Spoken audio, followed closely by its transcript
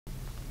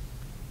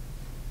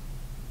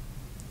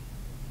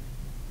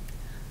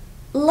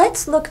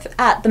let's look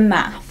at the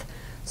math.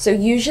 So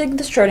using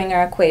the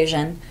Schrodinger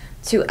equation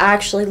to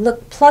actually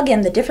plug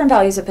in the different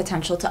values of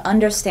potential to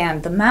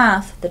understand the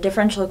math, the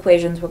differential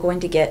equations we're going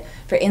to get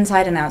for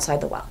inside and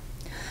outside the well.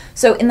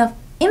 So in the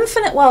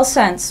infinite well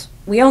sense,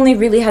 we only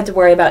really had to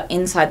worry about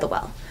inside the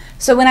well.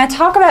 So when I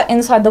talk about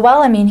inside the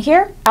well, I mean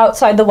here,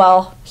 outside the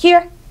well,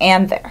 here,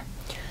 and there.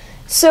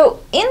 So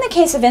in the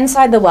case of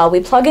inside the well,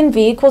 we plug in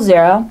v equals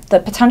 0, the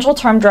potential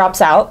term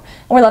drops out,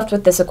 and we're left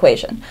with this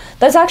equation.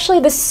 That's actually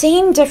the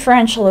same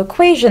differential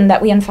equation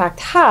that we in fact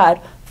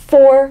had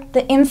for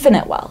the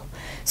infinite well.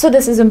 So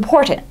this is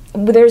important.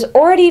 There's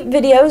already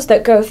videos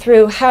that go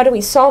through how do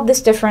we solve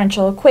this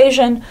differential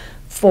equation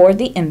for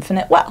the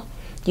infinite well.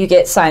 You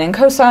get sine and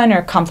cosine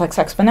or complex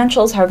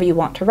exponentials, however you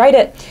want to write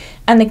it.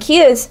 And the key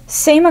is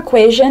same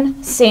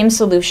equation, same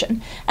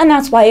solution. And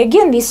that's why,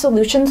 again, these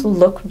solutions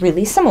look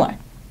really similar.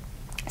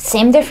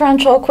 Same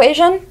differential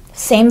equation,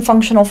 same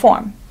functional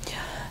form.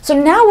 So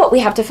now what we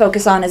have to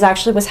focus on is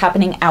actually what's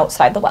happening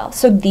outside the well,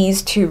 so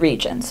these two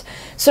regions.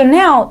 So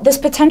now this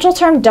potential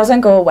term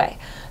doesn't go away.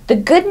 The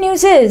good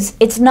news is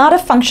it's not a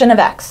function of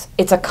x,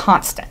 it's a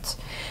constant.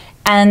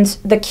 And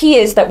the key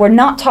is that we're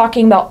not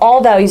talking about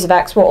all values of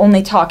x, we're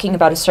only talking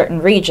about a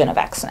certain region of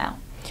x now.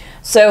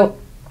 So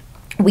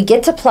we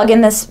get to plug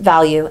in this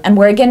value, and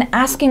we're again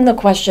asking the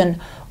question,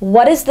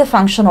 what is the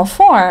functional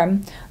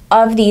form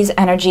of these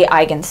energy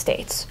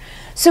eigenstates?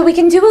 So we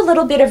can do a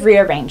little bit of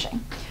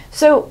rearranging.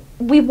 So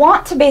we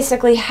want to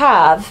basically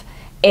have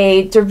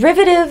a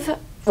derivative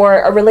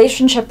or a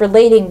relationship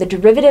relating the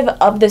derivative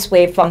of this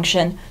wave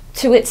function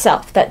to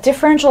itself, that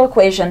differential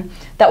equation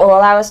that will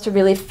allow us to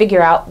really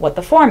figure out what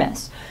the form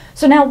is.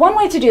 So now one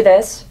way to do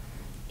this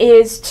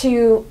is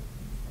to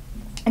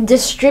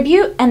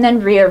distribute and then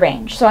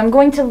rearrange. So I'm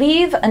going to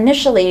leave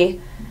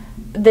initially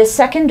this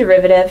second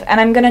derivative, and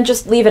I'm going to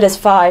just leave it as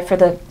phi for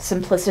the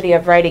simplicity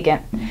of writing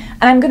it.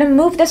 And I'm going to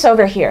move this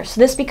over here.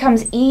 So this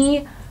becomes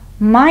e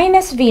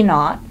minus v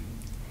naught,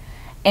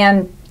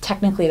 and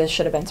technically this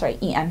should have been, sorry,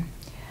 en,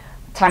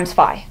 times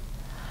phi.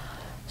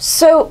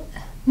 So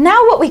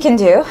now what we can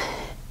do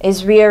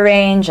is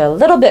rearrange a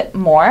little bit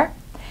more,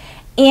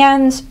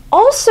 and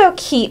also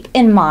keep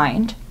in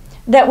mind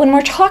that when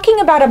we're talking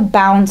about a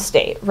bound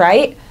state,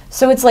 right?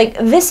 So it's like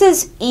this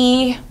is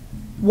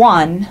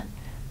E1,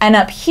 and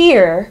up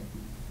here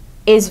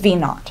is V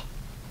naught.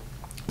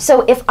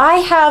 So if I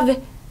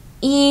have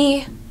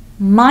E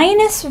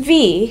minus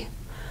V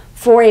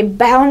for a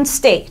bound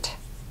state,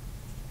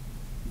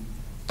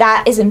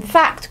 that is in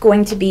fact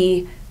going to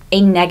be a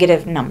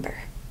negative number,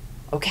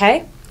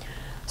 okay?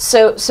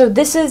 So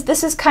this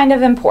is kind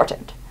of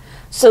important.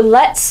 So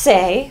let's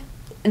say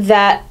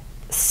that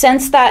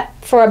since that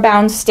for a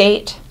bound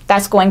state,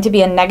 that's going to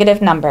be a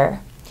negative number,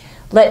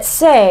 let's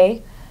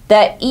say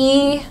that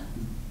E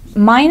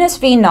minus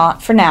V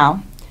naught for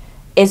now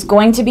is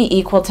going to be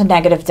equal to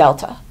negative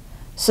delta.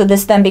 So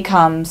this then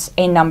becomes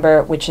a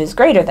number which is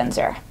greater than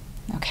 0,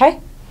 okay?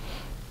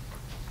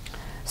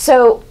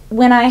 So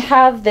when I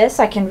have this,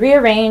 I can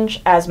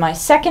rearrange as my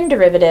second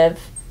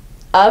derivative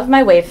of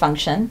my wave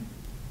function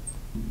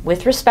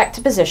with respect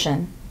to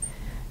position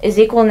is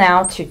equal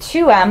now to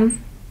 2m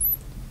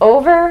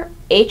over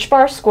h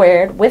bar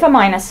squared with a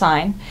minus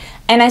sign.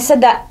 And I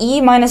said that E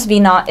minus V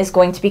naught is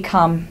going to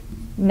become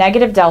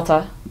negative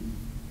delta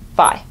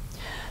phi.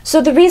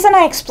 So the reason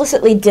I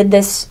explicitly did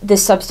this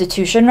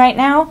substitution right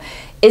now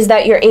is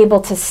that you're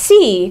able to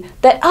see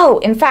that, oh,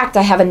 in fact,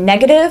 I have a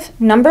negative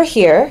number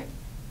here,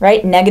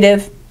 right?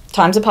 Negative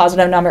times a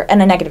positive number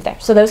and a negative there.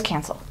 So those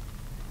cancel.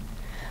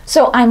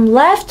 So I'm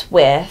left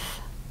with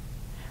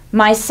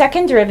my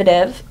second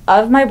derivative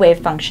of my wave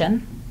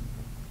function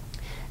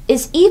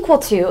is equal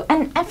to,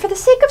 and for the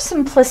sake of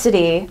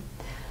simplicity,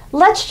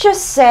 let's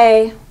just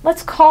say,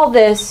 let's call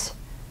this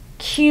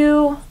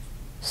q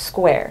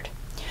squared.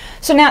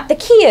 So now the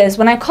key is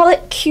when I call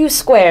it q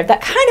squared,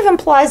 that kind of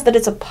implies that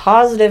it's a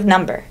positive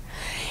number.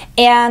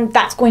 And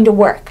that's going to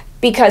work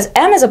because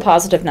m is a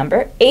positive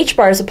number, h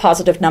bar is a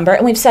positive number,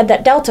 and we've said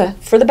that delta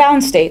for the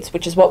bound states,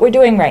 which is what we're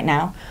doing right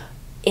now,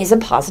 is a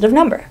positive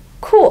number.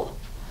 Cool.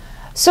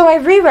 So I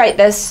rewrite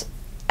this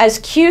as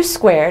q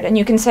squared, and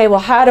you can say, well,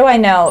 how do I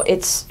know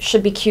it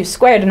should be q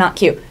squared and not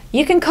q?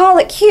 You can call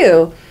it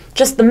q,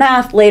 just the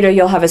math, later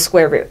you'll have a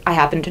square root. I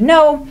happen to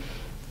know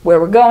where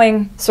we're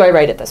going, so I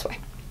write it this way.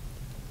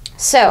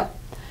 So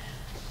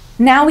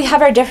now we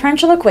have our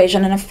differential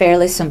equation in a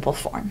fairly simple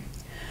form.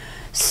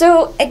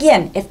 So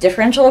again, if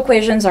differential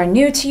equations are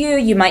new to you,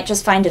 you might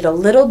just find it a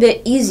little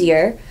bit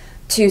easier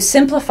to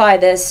simplify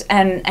this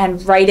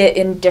and write it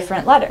in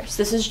different letters.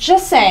 This is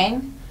just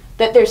saying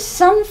that there's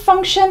some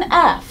function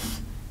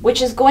f,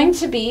 which is going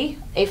to be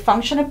a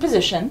function of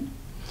position,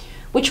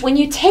 which when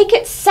you take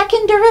its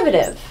second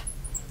derivative,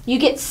 you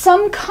get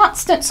some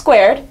constant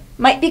squared,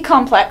 might be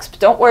complex, but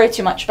don't worry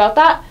too much about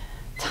that,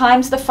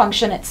 times the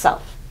function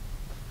itself.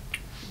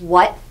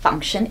 What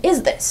function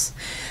is this?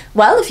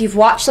 Well, if you've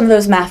watched some of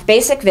those Math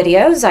Basic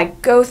videos, I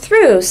go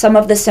through some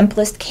of the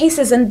simplest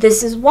cases, and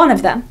this is one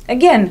of them.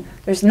 Again,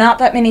 there's not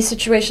that many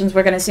situations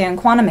we're going to see in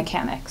quantum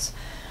mechanics.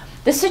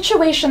 The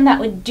situation that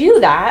would do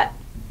that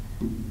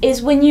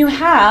is when you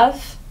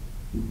have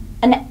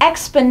an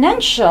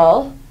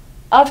exponential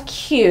of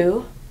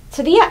q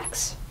to the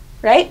x,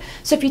 right?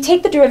 So if you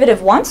take the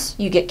derivative once,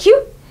 you get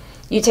q.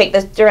 You take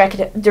the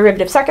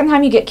derivative second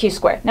time, you get q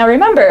squared. Now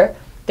remember,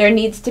 there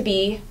needs to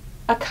be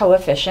a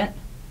coefficient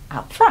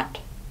out front.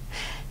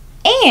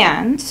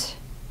 And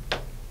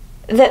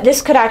that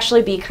this could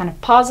actually be kind of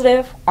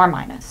positive or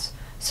minus.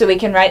 So we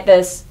can write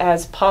this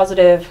as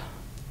positive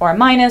or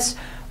minus,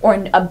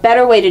 or a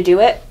better way to do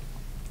it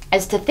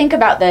is to think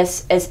about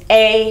this as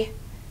a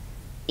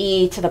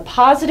e to the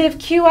positive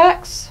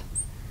qx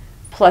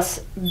plus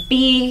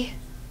b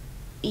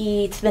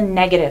e to the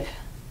negative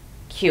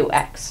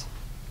qx.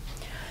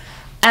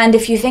 And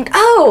if you think,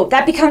 oh,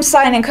 that becomes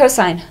sine and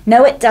cosine.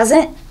 No, it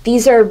doesn't.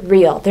 These are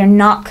real. They're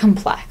not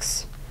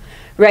complex,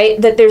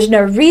 right? That there's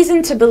no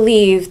reason to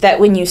believe that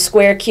when you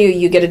square q,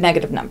 you get a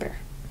negative number,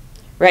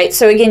 right?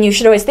 So again, you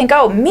should always think,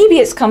 oh, maybe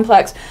it's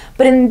complex.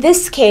 But in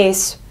this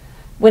case,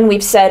 when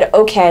we've said,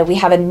 okay, we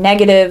have a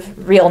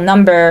negative real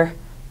number,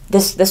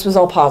 this was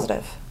all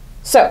positive.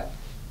 So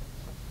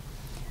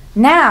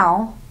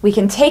now we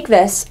can take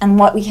this, and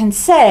what we can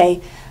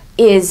say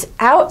is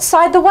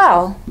outside the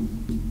well,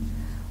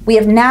 we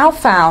have now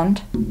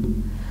found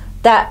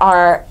that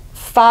our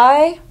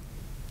phi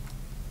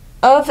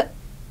of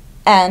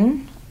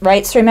n,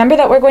 right, so remember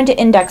that we're going to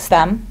index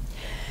them,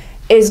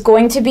 is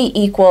going to be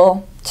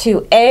equal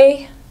to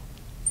a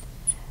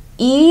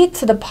e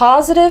to the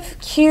positive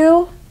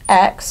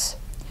qx,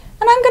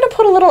 and I'm going to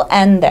put a little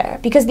n there,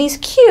 because these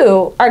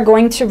q are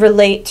going to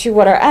relate to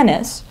what our n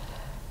is,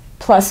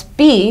 plus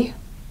b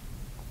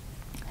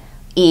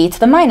e to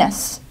the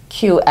minus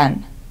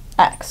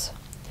qnx.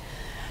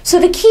 So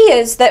the key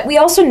is that we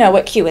also know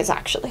what q is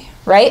actually,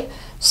 right?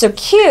 So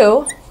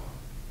q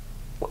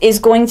is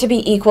going to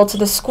be equal to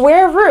the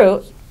square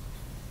root,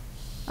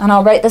 and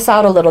I'll write this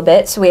out a little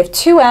bit. So we have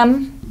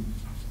 2m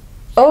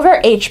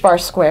over h bar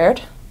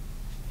squared,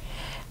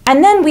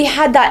 and then we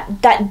had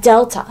that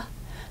delta.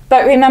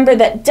 But remember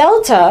that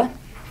delta,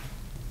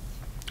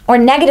 or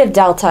negative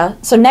delta,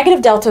 so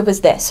negative delta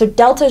was this. So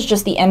delta is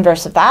just the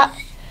inverse of that,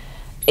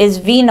 is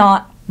v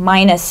naught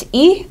minus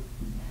e.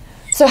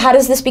 So how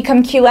does this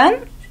become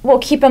qn? Well,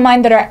 keep in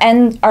mind that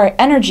our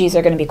energies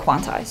are going to be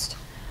quantized.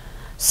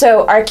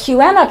 So our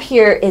qn up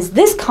here is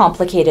this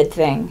complicated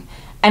thing,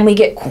 and we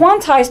get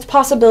quantized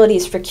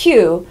possibilities for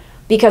q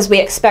because we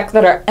expect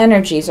that our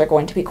energies are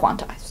going to be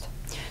quantized.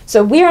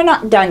 So we are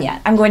not done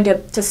yet. I'm going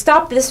to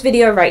stop this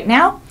video right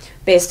now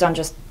based on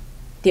just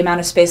the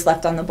amount of space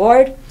left on the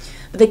board.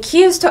 But the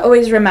key is to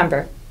always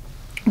remember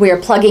we are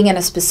plugging in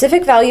a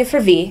specific value for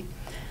v.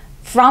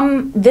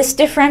 From this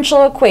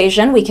differential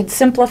equation, we can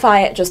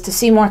simplify it just to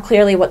see more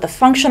clearly what the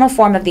functional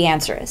form of the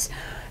answer is.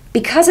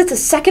 Because it's a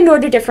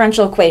second-order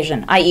differential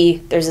equation, i.e.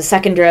 there's a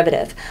second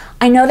derivative,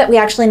 I know that we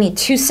actually need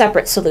two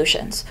separate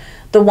solutions.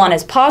 The one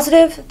is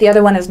positive, the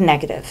other one is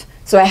negative.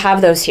 So I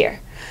have those here.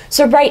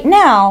 So right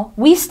now,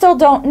 we still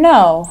don't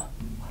know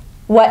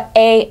what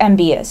A and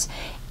B is.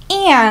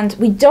 And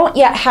we don't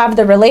yet have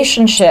the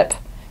relationship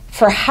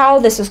for how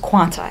this is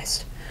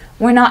quantized.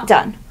 We're not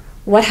done.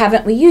 What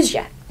haven't we used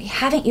yet? We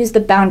haven't used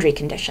the boundary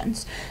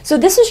conditions. So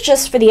this is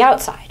just for the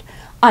outside.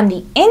 On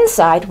the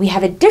inside, we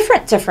have a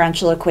different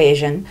differential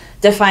equation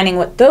defining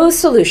what those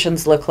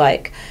solutions look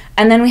like,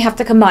 and then we have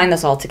to combine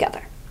this all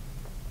together.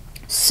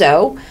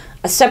 So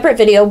a separate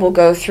video will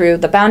go through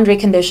the boundary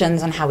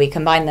conditions and how we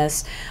combine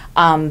this,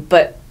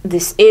 but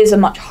this is a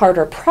much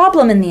harder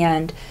problem in the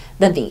end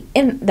than the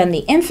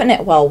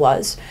infinite well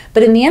was.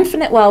 But in the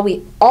infinite well,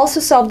 we also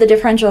solved the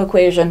differential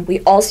equation,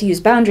 we also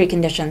used boundary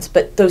conditions,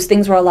 but those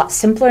things were a lot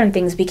simpler and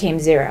things became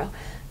zero.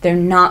 They're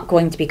not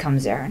going to become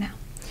zero now.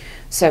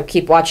 So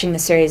keep watching the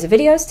series of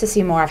videos to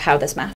see more of how this math